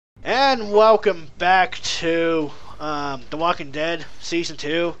And welcome back to The Walking Dead Season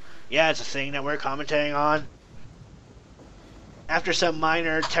 2. Yeah, it's a thing that we're commentating on. After some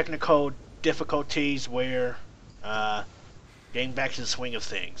minor technical difficulties, we're getting back to the swing of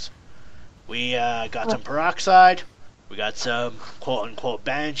things. We got some peroxide, we got some quote-unquote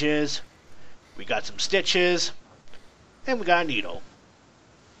bandages, we got some stitches, and we got a needle.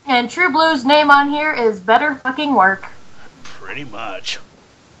 And True Blue's name on here is Better Fucking Work. Pretty much.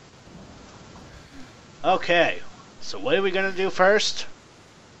 Okay, so what are we gonna do first?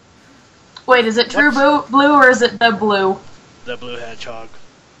 Wait, is it True Blue or is it The Blue? The Blue Hedgehog.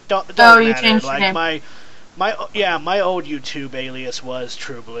 Don't you matter. changed Like your name. my old YouTube alias was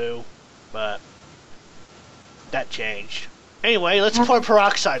True Blue, but that changed. Anyway, let's pour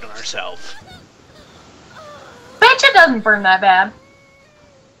peroxide on ourselves. Bitch, it doesn't burn that bad.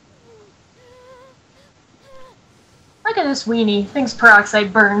 Look at this weenie. Thinks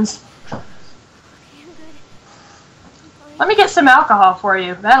peroxide burns. Let me get some alcohol for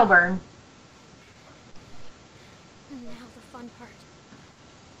you. That'll burn. And now the fun part.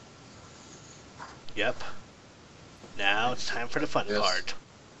 Yep. Now it's time for the fun part.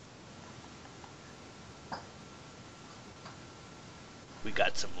 We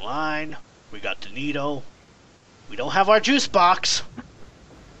got some line. We got the needle. We don't have our juice box.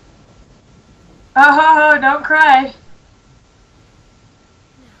 Oh, don't cry.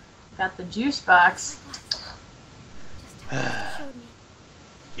 Got the juice box. Showed me.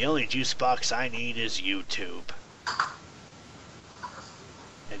 The only juice box I need is YouTube.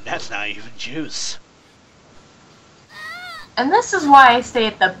 And that's not even juice. And this is why I stay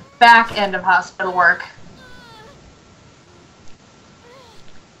at the back end of hospital work.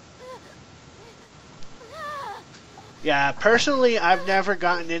 Yeah, personally, I've never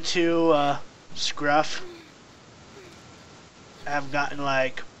gotten into scruff. I've gotten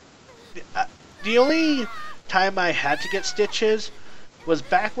like... the only time I had to get stitches was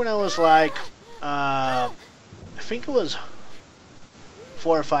back when I was like... I think it was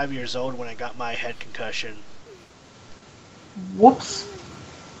 4 or 5 years old when I got my head concussion. Whoops.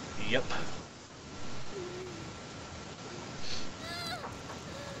 Yep.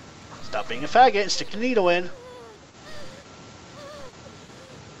 Stop being a faggot and stick the needle in.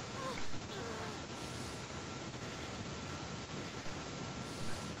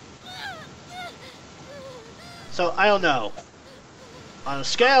 So, I don't know. On a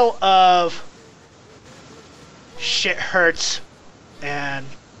scale of shit hurts and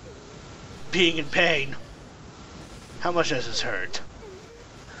being in pain, how much does this hurt?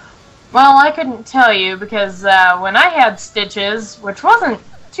 Well, I couldn't tell you because when I had stitches, which wasn't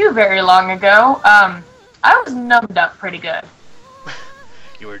too very long ago, I was numbed up pretty good.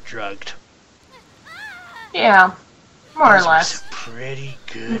 You were drugged. Yeah, more or Those were less. some pretty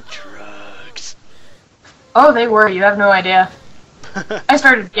good drugs. Oh, they were. You have no idea. I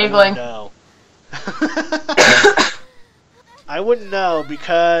started giggling. No. I wouldn't know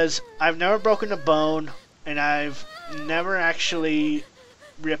because I've never broken a bone and I've never actually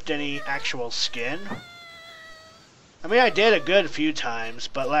ripped any actual skin. I mean, I did a good few times,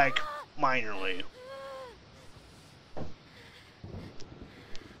 but like minorly.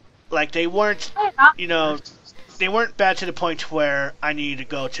 Like they weren't, you know, they weren't bad to the point where I needed to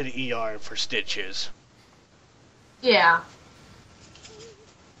go to the ER for stitches. Yeah.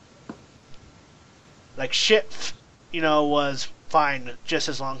 Like shit, you know, was fine just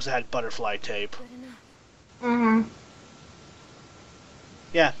as long as I had butterfly tape. Good enough. Mm-hmm.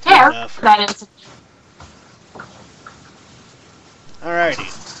 Yeah, good Yeah, enough. that is.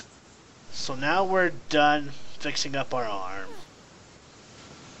 Alrighty. So now we're done fixing up our arm.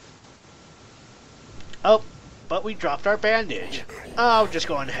 Oh, but we dropped our bandage. Oh, just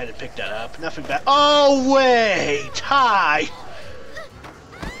go on ahead and pick that up. Nothing bad. Oh, wait! Hi!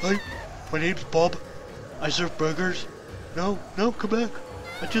 Hi, my name's Bob. I serve burgers. No, come back.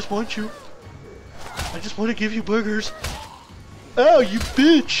 I just want you. I just want to give you burgers. Oh, you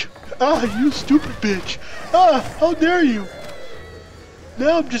bitch! Ah, you stupid bitch! Ah, how dare you!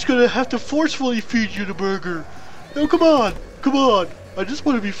 Now I'm just gonna have to forcefully feed you the burger. No, come on! I just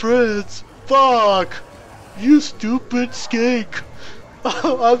want to be friends. Fuck! You stupid skank!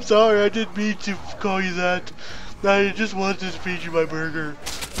 Oh, I'm sorry, I didn't mean to call you that. I just wanted to feed you my burger.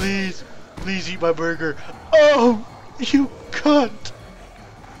 Please eat my burger. Oh, you cunt!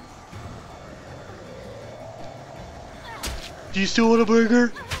 Do you still want a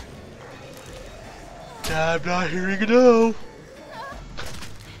burger? I'm not hearing a no.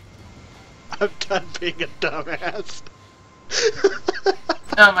 I'm done being a dumbass.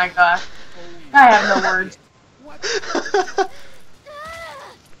 Oh my gosh. I have no words.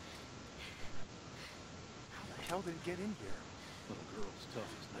 hell did it get in here? Little girl's tough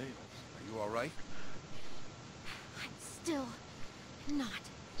as nails. Are you alright? I'm still not.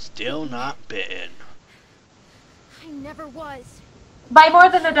 Still not bitten. I never was. By more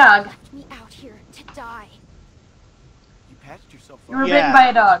than a dog. Left me out here to die. You patched yourself You were up. bitten by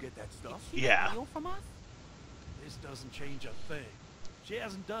a dog. Get that stuff? Yeah. Steal from us? This doesn't change a thing. She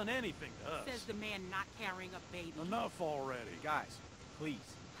hasn't done anything to us. Says the man not carrying a baby. Enough already. Guys, please.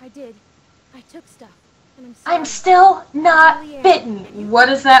 I did. I took stuff, and I'm sorry. I'm still not bitten. What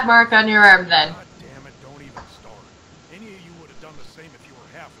is that mark on your arm then? God damn it, don't even start. Any of you would have done the same if you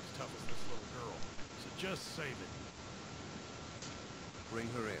were half as tough as this little girl. So just save it. Bring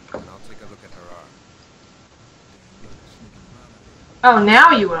her in, and I'll take a look at her arm. Oh,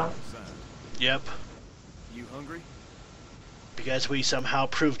 now you will. Yep. You hungry? Because we somehow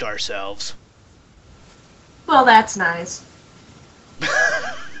proved ourselves. Well, that's nice.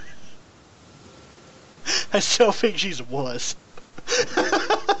 I still think she's a wuss.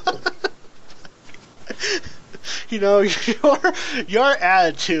 You know, your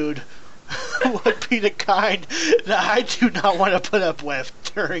attitude would be the kind that I do not want to put up with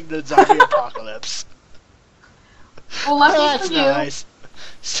during the zombie apocalypse. Well, lucky That's for you. nice.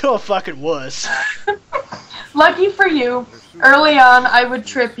 Still a fucking wuss. Lucky for you. Early on, I would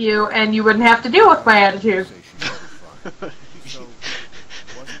trip you, and you wouldn't have to deal with my attitude.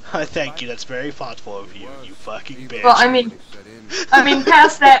 Thank you. That's very thoughtful of you. You fucking bitch. Well, I mean,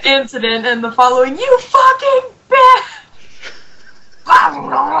 past that incident and the following, you fucking bitch!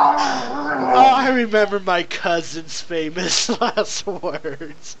 Oh, I remember my cousin's famous last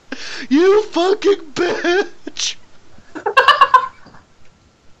words. You fucking bitch!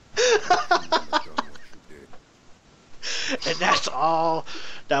 And that's all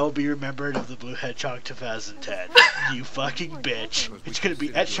that will be remembered of the Blue Hedgehog 2010. You fucking bitch. It's gonna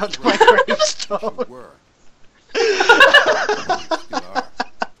be etched onto my gravestone. No,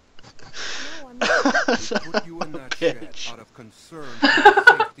 I'm not. Put you in that shed Bitch. out of concern for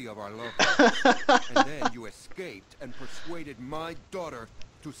the safety of our loved ones. And then you escaped and persuaded my daughter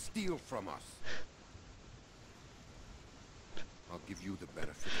to steal from us. I'll give you the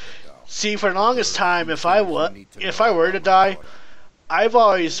benefit of the doubt. See, for the longest time, if I were to die, I've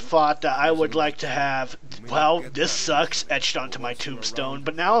always thought that I would like to have, well, this sucks etched onto my tombstone,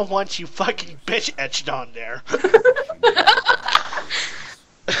 but now I want you fucking bitch etched on there.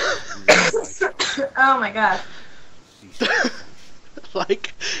 Oh my god.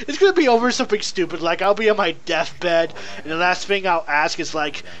 Like, it's gonna be over something stupid, like I'll be on my deathbed, and the last thing I'll ask is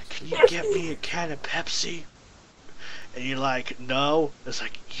like, can you get me a can of Pepsi? And you're like, no. It's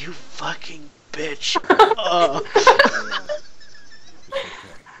like, you fucking bitch.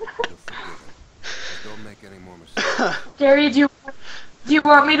 Don't make any more mistakes. Gary, do you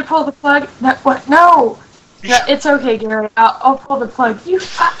want me to pull the plug? No, what? No! No, it's okay, Gary. I'll pull the plug. You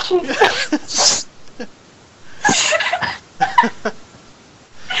fucking bitch!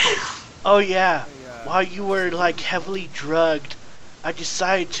 Oh yeah, while you were like heavily drugged, I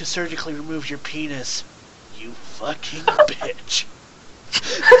decided to surgically remove your penis. You fucking bitch.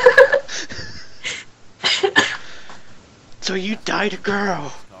 So you died a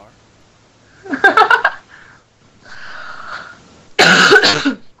girl.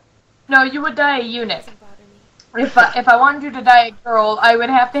 No, you would die a eunuch. Doesn't bother me. If I wanted you to die a girl, I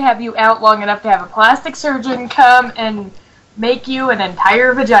would have to have you out long enough to have a plastic surgeon come and make you an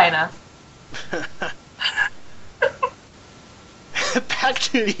entire vagina. Back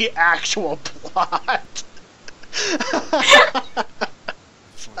to the actual plot. Son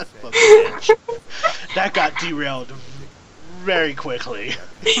of a bitch. That got derailed very quickly.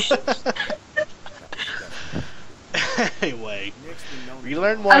 Anyway, we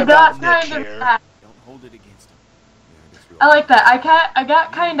learn more I about got Nick kind here. of. Don't hold it against him. I like that. I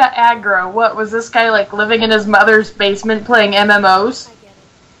got kind of aggro. What was this guy like living in his mother's basement playing MMOs? I get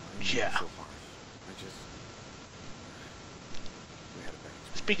it. Yeah. So far. We had a bad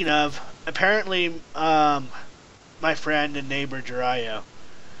Speaking of, apparently, my friend and neighbor Jiraiya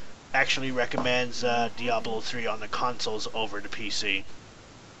actually recommends Diablo 3 on the consoles over the PC.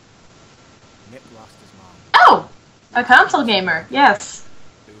 Nick lost his mom. Oh, a console gamer. Yes,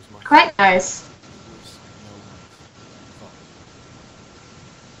 It was my quite nice. It was no one's fault.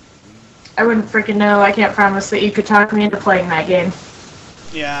 I wouldn't freaking know. I can't promise that you could talk me into playing that game.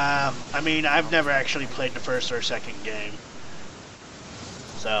 Yeah, I mean, I've never actually played the first or second game.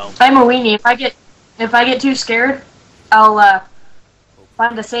 So, I'm a weenie. If I get too scared, I'll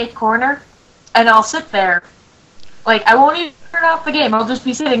find a safe corner and I'll sit there. Like, I won't even turn off the game. I'll just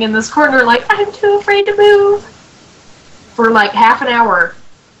be sitting in this corner like, I'm too afraid to move for like half an hour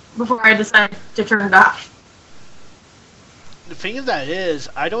before I decide to turn it off. the thing of that is,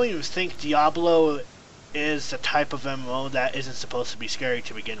 I don't even think Diablo is the type of MMO that isn't supposed to be scary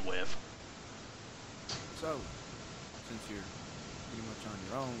to begin with. So, since you're pretty much on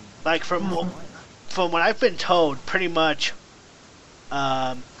your own, Like from what I've been told, pretty much,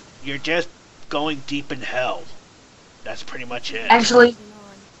 you're just going deep in hell. That's pretty much it. Actually,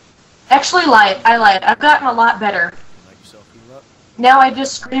 I lied. I've gotten a lot better. you let yourself heal up. Now I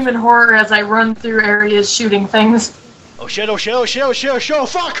just scream in horror as I run through areas shooting things. Oh shit, oh shit, oh shit, oh shit, oh shit, oh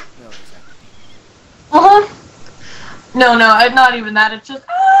fuck! No, exactly. Uh-huh. No, not even that. It's just,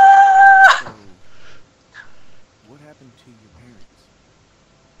 ah! So, what happened to your parents?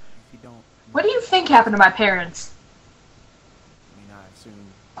 If you don't, What do you think happened to my parents? I mean, I assume.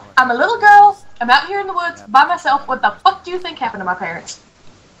 I'm a little girl. I'm out here in the woods by myself. What the fuck do you think happened to my parents?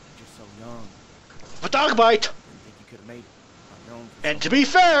 You're just so young. A dog bite! Didn't think you could have made it on your own. For And so to be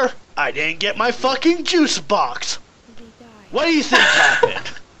fair, I didn't get my fucking juice box. They died. What do you think happened?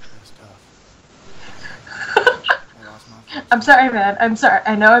 That's tough. I lost my first. I'm sorry, man. I'm sorry.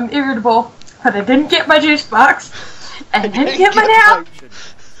 I know I'm irritable, but I didn't get my juice box. And I didn't get my nap. Shouldn't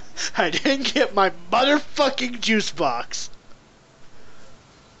have. I didn't get my motherfucking juice box.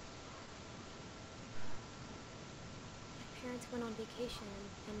 My parents went on vacation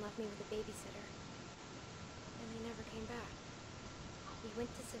and left me with a babysitter. And they never came back. We went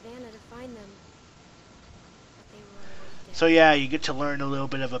to Savannah to find them. But they were already dead. So yeah, you get to learn a little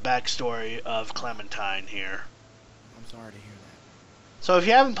bit of a backstory of Clementine here. I'm sorry to hear that. So if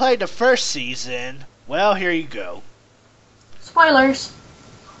you haven't played the first season, well, here you go. Spoilers.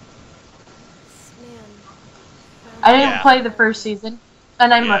 This man found I didn't Yeah. play the first season,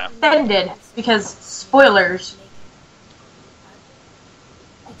 and I'm Yeah. offended because spoilers.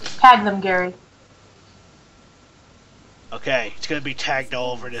 Tag them, Gary. Okay, it's gonna be tagged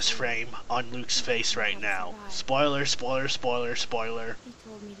all over this frame on Luke's face right now. Spoiler, spoiler, spoiler, spoiler. He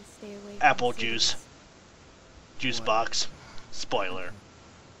told me to stay away from Apple cities. juice. Juice box. Spoiler.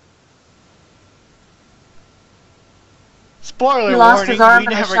 Spoiler He lost warning, his arm we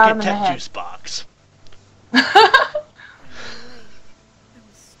and I never shot get him in the that head. juice box. I ran away. I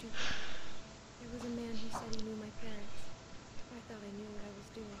was stupid. There was a man who said he knew my parents. I thought I knew what I was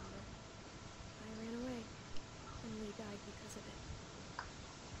doing, but I ran away. And Lee died because of it.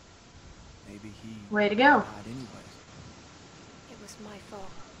 Maybe he Way to go. died anyways. It was my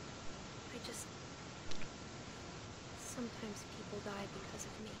fault. I just... Sometimes people die because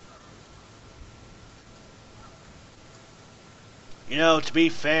of me. You know, to be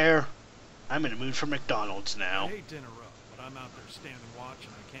fair, I'm in the mood for McDonald's I now. hate to interrupt, but I'm out there standing watch and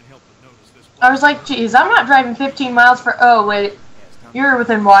I can't help but notice this. I was like, geez, I'm not driving 15 miles for. Oh, wait. Yeah, it's time You're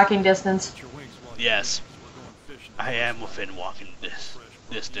within walking distance. Get your wings while you Yes. can, 'cause we're going fishing. I am within walking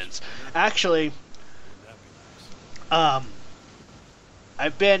distance. Actually, That'd be nice.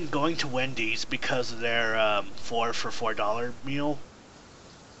 I've been going to Wendy's because of their 4 for $4 meal.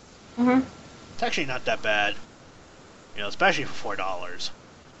 Mm-hmm. It's actually not that bad. You know, especially for $4.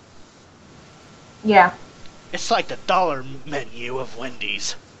 Yeah. It's like the dollar menu of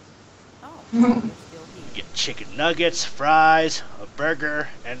Wendy's. Oh, you're still here. You get chicken nuggets, fries, a burger,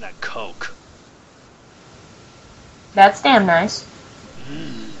 and a Coke. That's damn nice.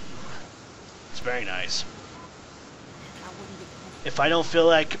 It's very nice. I wouldn't get comfortable. If I don't feel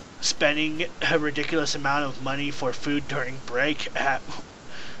like spending a ridiculous amount of money for food during break at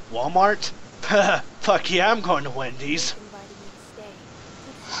Walmart, fuck yeah, I'm going to Wendy's. Invited me to stay.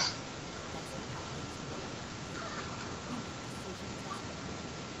 That's not how things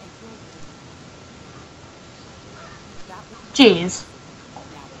work. Jeez.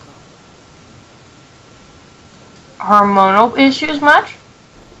 Now go. Hormonal issues much?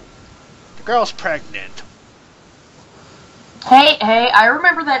 The girl's pregnant. Hey, I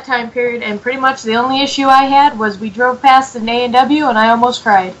remember that time period, and pretty much the only issue I had was we drove past an A&W and I almost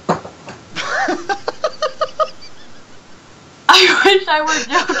cried. I wish I were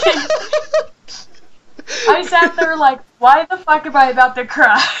joking. I sat there like, why the fuck am I about to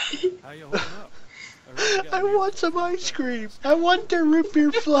cry? How you holding up? I really got I beer. want some ice cream. I want the root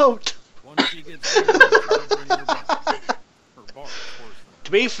beer float. Once she gets serious, she'll bring her back. Her bar, of course.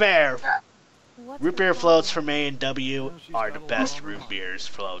 To be fair, What's root the beer problem? floats from A&W are the best root beers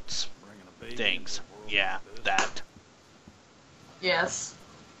floats. Bringing a baby Things. into a world Yeah, like this. that. Yes.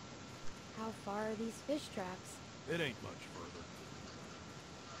 How far are these fish traps? It ain't much further.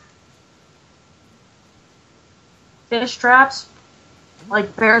 Fish traps?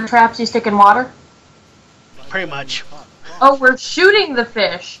 Like bear traps you stick in water? Pretty much. Oh, we're shooting the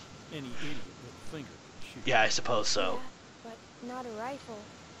fish. Any idiot with a finger could shoot. Yeah, I suppose so. Yeah, but not a rifle.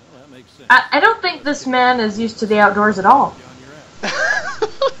 Well, that makes sense. I don't think this man is used to the outdoors at all. Be on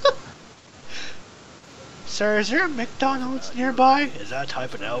Sir, is there a McDonald's nearby? Is that a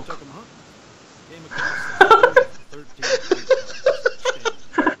type of elk? Took 'em hunting. Came across the 13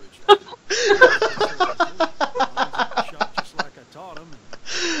 shot just like I taught him,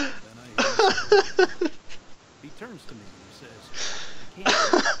 and then I hear him. He turns to me and he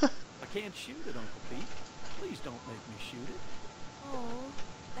says, I can't shoot it, Uncle Pete. Please don't make me shoot it. Oh,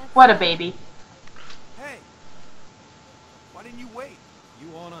 that's What a sad. baby. Hey, why didn't you wait? You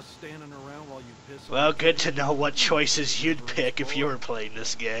want us standing around while you piss on Well, the good to table? know what choices you'd pick if you were playing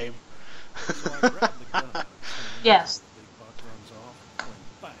this game. So I grabbed the gun out of his hand. Yes. The big buck runs off,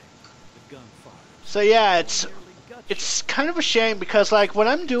 when bang, the gun fires. So yeah, Nearly gut it's kind of a shame because like when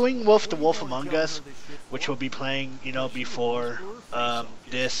I'm doing Wolf the Wolf Among Us, which we'll be playing, you know, before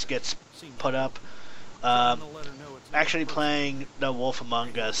this gets put up, actually playing the Wolf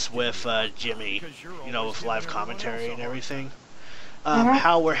Among Us with Jimmy, you know, with live commentary and everything.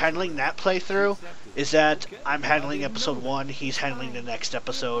 How we're handling that playthrough is that I'm handling episode 1, he's handling the next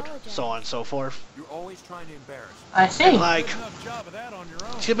episode, so on and so forth. You're always trying to embarrass me. I see. And like, enough job of that on your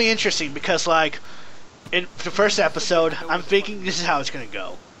own. it's gonna be interesting because like, in the first episode, I'm thinking this is how it's gonna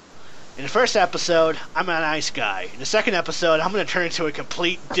go. In the first episode, I'm a nice guy. In the second episode, I'm gonna turn into a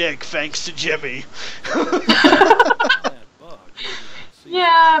complete dick thanks to Jimmy. That bug,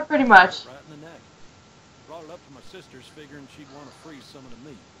 Yeah, pretty much. right in the neck. Brought it up to my sisters, figuring she'd want to freeze some of the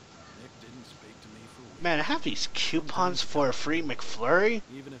meat. Nick didn't speak to me for weeks. Man, I have these coupons for a free McFlurry.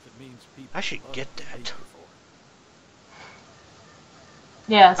 Even if it means people I should love get and hate that. you for it.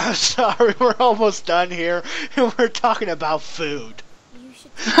 Yes. I'm sorry, we're almost done here, and we're talking about food. You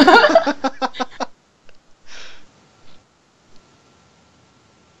should.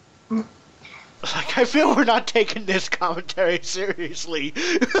 Like, I feel we're not taking this commentary seriously.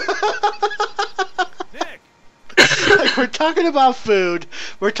 Nick! Like, we're talking about food.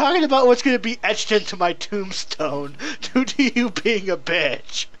 We're talking about what's going to be etched into my tombstone due to you being a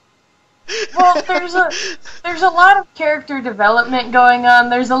bitch. Well, there's a lot of character development going on.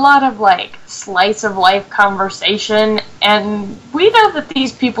 There's a lot of like slice of life conversation, and we know that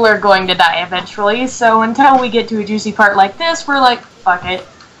these people are going to die eventually. So until we get to a juicy part like this, we're like, fuck it. Not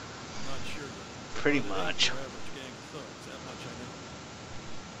sure that Pretty much. your average gang of thugs, that much I know.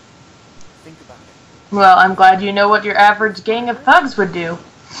 Think about it. Well, I'm glad you know what your average gang of thugs would do.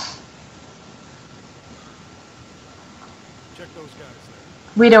 Check those guys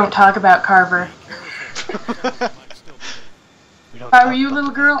there. We don't talk about Carver. Careful. Might still be We don't If I talk were you, about-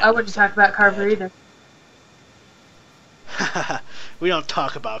 little girl, I wouldn't talk about Carver either. We don't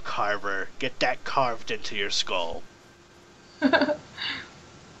talk about Carver. Get that carved into your skull. I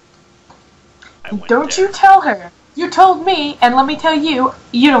went Don't there. you tell her. You told me, and let me tell you,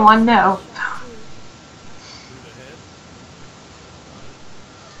 you don't want to know. through the head.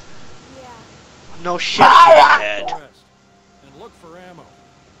 Yeah. No shit, head. Rest. And look for ammo.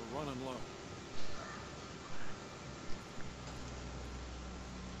 We're running low.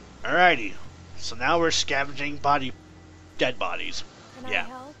 Alrighty. So now we're scavenging dead bodies. Can Yeah. I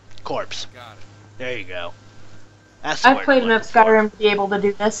help? Corpse. Got it. There you go. That's the I've word played I'm enough looking Skyrim to be able to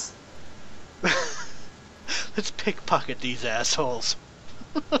do this. for. Let's pickpocket these assholes.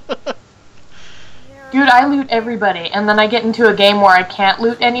 Dude, I loot everybody, and then I get into a game where I can't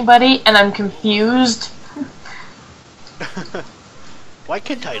loot anybody, and I'm confused. Why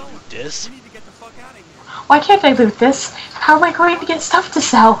can't I loot this? We need to get the fuck out of here. Why can't I loot this? How am I going to get stuff to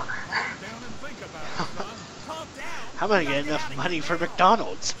sell? Down and think about it, son. Calm down. How am I gonna get enough money for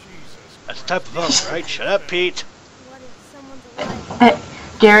McDonald's? Jesus. That's the type of vote, right? Shut up, Pete. What if someone's alive?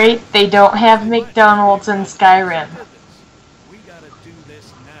 Gary, they don't have McDonald's in Skyrim. We gotta do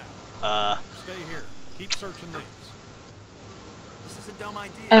this now. Stay here. Keep searching these. This is a dumb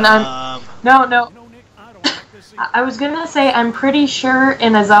idea. And I'm... No. You know, Nick, I don't like this either. I was gonna say, I'm pretty sure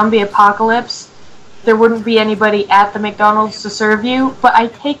in a zombie apocalypse, there wouldn't be anybody at the McDonald's to serve you, but I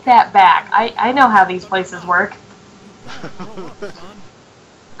take that back. I know how these places work. Grow up, son.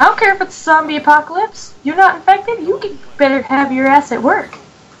 I don't care if it's a zombie apocalypse. You're not infected, you can better have your ass at work. Keep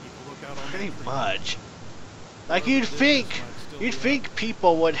a lookout on Pretty that much. Like you'd think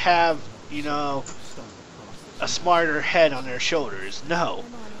people would have, you know, a smarter head on their shoulders. No,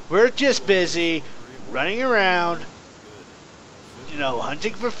 we're just busy running around, you know,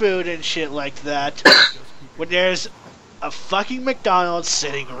 hunting for food and shit like that. When there's a fucking McDonald's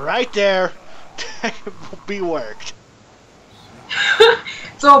sitting right there that will be worked.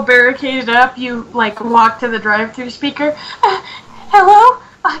 It's all barricaded up. You like walk to the drive-through speaker. Hello?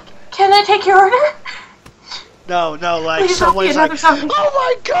 Can I take your order? No, like Please help me, someone's like, another zombie. "Oh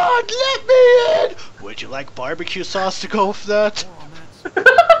my God, let me in!" Would you like barbecue sauce to go with that? More on that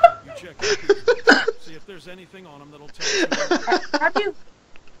You check it. See if there's anything on them that'll tell you.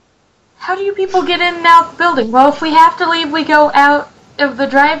 How do you people get in and out the building? Well, if we have to leave, we go out of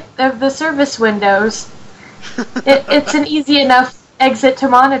the service windows. It's an easy enough exit to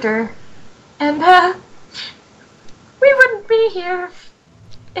monitor. And, we wouldn't be here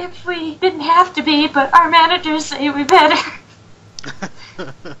if we didn't have to be, but our managers say we better.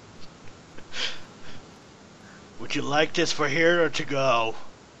 Would you like this for here or to go?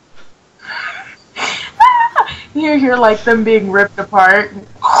 You hear like them being ripped apart.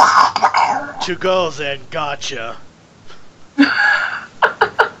 To go then, gotcha.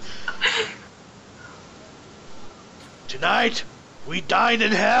 Tonight, we dine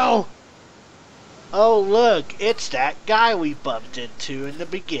in hell. Oh look, it's that guy we bumped into in the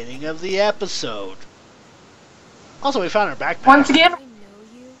beginning of the episode. Also, we found our backpack.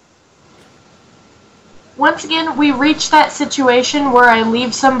 Once again, we reach that situation where I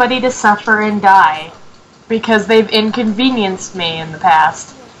leave somebody to suffer and die. Because they've inconvenienced me in the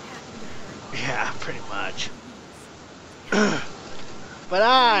past. Yeah, pretty much. But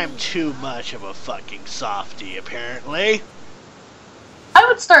I'm too much of a fucking softie, apparently. I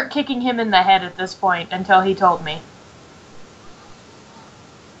would start kicking him in the head at this point until he told me.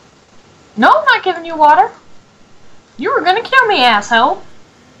 No, I'm not giving you water. You were gonna kill me, asshole.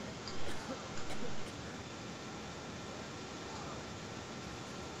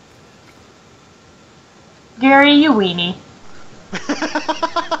 Gary, you weenie.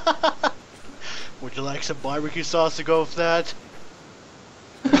 Would you like some barbecue sauce to go with that?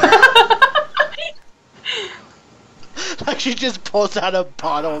 Like she just pulls out a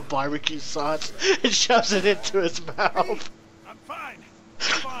bottle of barbecue sauce and shoves it into his mouth. I'm fine.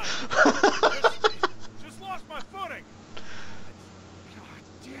 I'm fine. Just lost my footing. God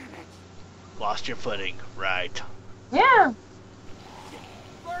damn it. Lost your footing, right. Yeah.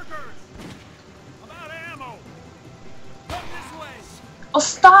 Burgers. I'm out of ammo. Come this way. Well,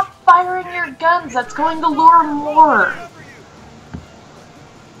 stop firing your guns. That's going to lure more.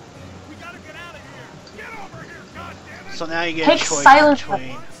 We gotta get out of here. Get over here, God damn it. So now you get Take a choice silence.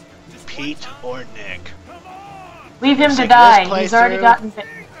 between Pete or Nick. Come on. Leave him to Second die. this He's already playthrough. gotten bit.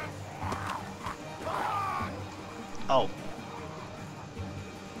 Oh.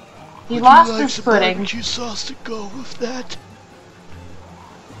 He lost his footing. Barbecue sauce to go with that?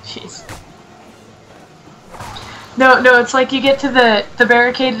 Jeez. No, it's like you get to the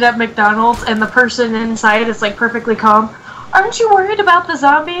barricaded up McDonald's and the person inside is like perfectly calm. Aren't you worried about the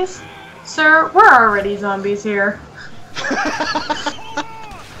zombies? Sir, we're already zombies here.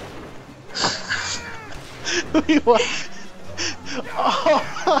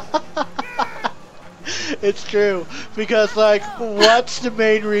 It's true, because like, what's the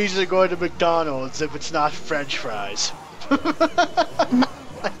main reason going to McDonald's if it's not French fries?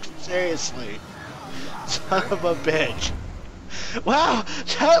 Like, seriously. Son of a bitch. Wow,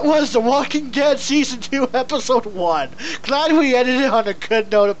 that was The Walking Dead Season 2 Episode 1. Glad we ended it on a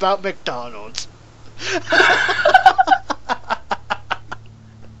good note about McDonald's.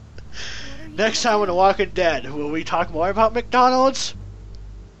 Next time on The Walking Dead, will we talk more about McDonald's?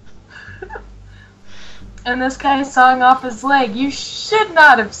 And this guy's sawing off his leg. You should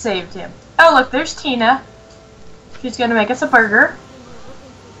not have saved him. Oh, look, there's Tina. She's gonna make us a burger.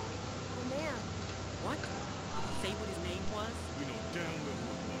 Oh man, What? Say what his name was? We know damn well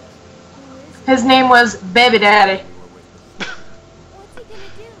what it was. who is His name was Baby Daddy. What's he gonna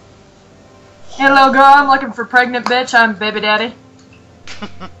do? Hello, girl. I'm looking for pregnant bitch. I'm Baby Daddy. I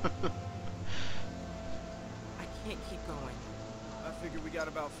can't keep going. I figure we got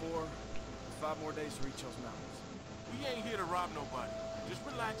about 5 more days to reach those mountains. We ain't here to rob nobody. Just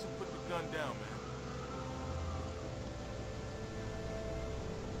relax and put the gun down, man.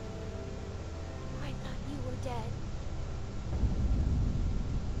 I thought you were dead.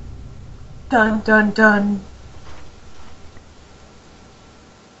 Dun dun dun.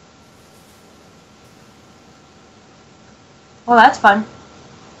 Well, that's fun.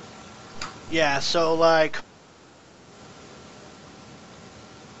 Yeah, so like,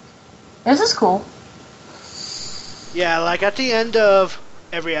 This is cool. yeah, like at the end of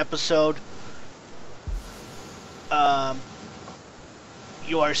every episode,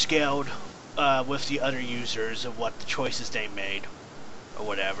 you are scaled with the other users of what the choices they made, or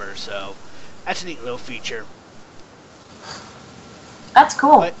whatever. So that's a neat little feature. That's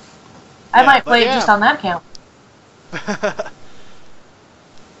cool. But- I yeah, might but play it yeah. just on that count.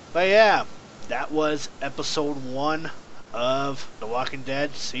 But yeah, that was episode 1 of The Walking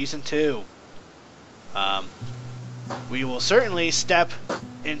Dead Season 2. We will certainly step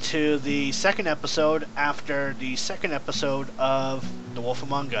into the second episode after the second episode of The Wolf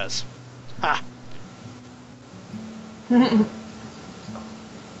Among Us. Ha!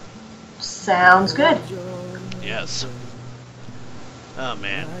 Sounds good. Yes. Oh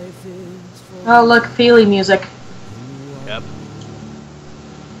man. Oh, look, Feely music. Yep.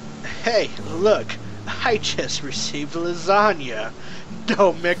 Hey, look! I just received lasagna.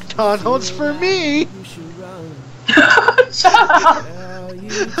 No McDonald's for me! Shut up!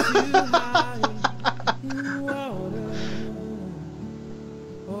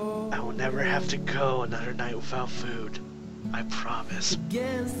 I will never have to go another night without food. I promise.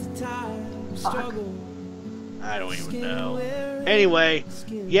 Fuck. I don't even know. Anyway,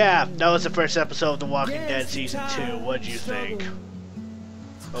 yeah, that was the first episode of The Walking Dead Season 2. What'd you think?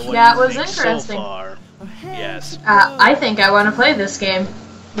 Or what Yeah, do you it was think interesting. so far? Yes. I think I want to play this game.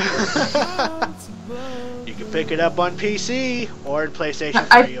 You can pick it up on PC or in PlayStation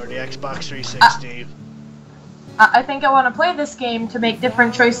I- 3 or the Xbox 360. I think I want to play this game to make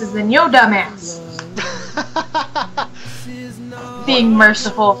different choices than yo, dumbass. Being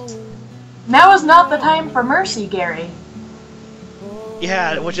merciful. Now is not the time for mercy, Gary.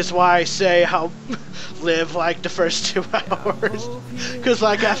 Yeah, which is why I say I'll live like the first 2 hours. Because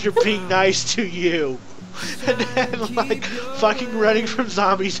like after being nice to you, and then like fucking running from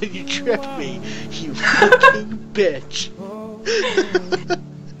zombies and you trip me, you fucking bitch.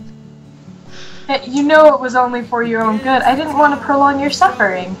 You know it was only for your own good. I didn't want to prolong your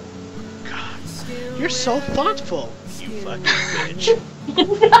suffering. God, you're so thoughtful, you fucking bitch.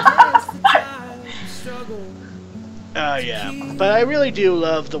 Yeah, but I really do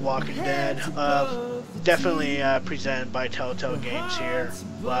love The Walking Dead. Definitely presented by Telltale Games here.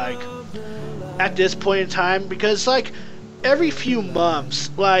 Like, at this point in time, because like every few months,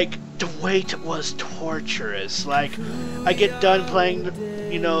 like the wait was torturous. Like, I get done playing,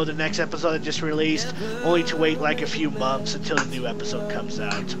 the next episode that just released, only to wait like a few months until the new episode comes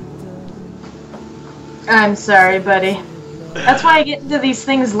out. I'm sorry, buddy. That's why I get into these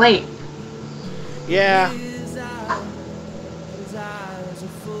things late. Yeah.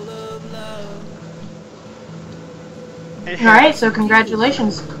 Alright, so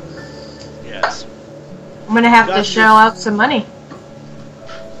congratulations. Yes. I'm gonna have to Got shell out some money.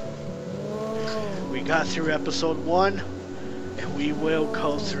 We got through episode 1, and we will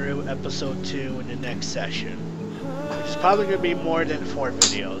go through episode 2 in the next session. Which is probably going to be more than 4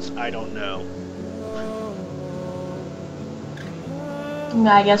 videos. I don't know.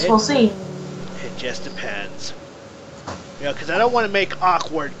 I guess we'll see. It just depends. Because I don't want to make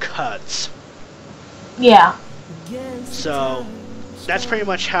awkward cuts. Yeah. So, that's pretty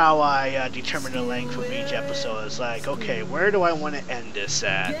much how I determine the length of each episode. It's like, okay, where do I want to end this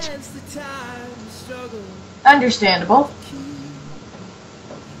at? Understandable.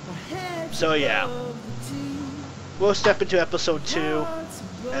 So yeah, we'll step into episode 2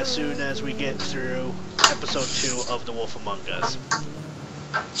 as soon as we get through episode 2 of The Wolf Among Us.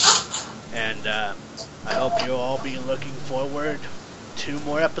 And I hope you'll all be looking forward to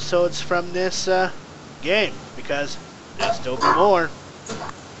more episodes from this game, because there'll still be more.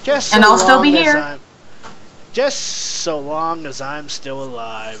 And I'll still be here. Just so long as I'm still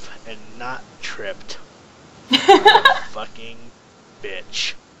alive and not tripped. Fucking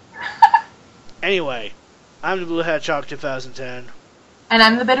bitch. Anyway, I'm the Blue Hedgehog 2010. And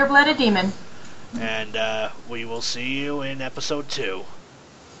I'm the bitter-blooded demon. And we will see you in episode 2.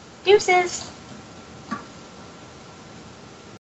 Deuces.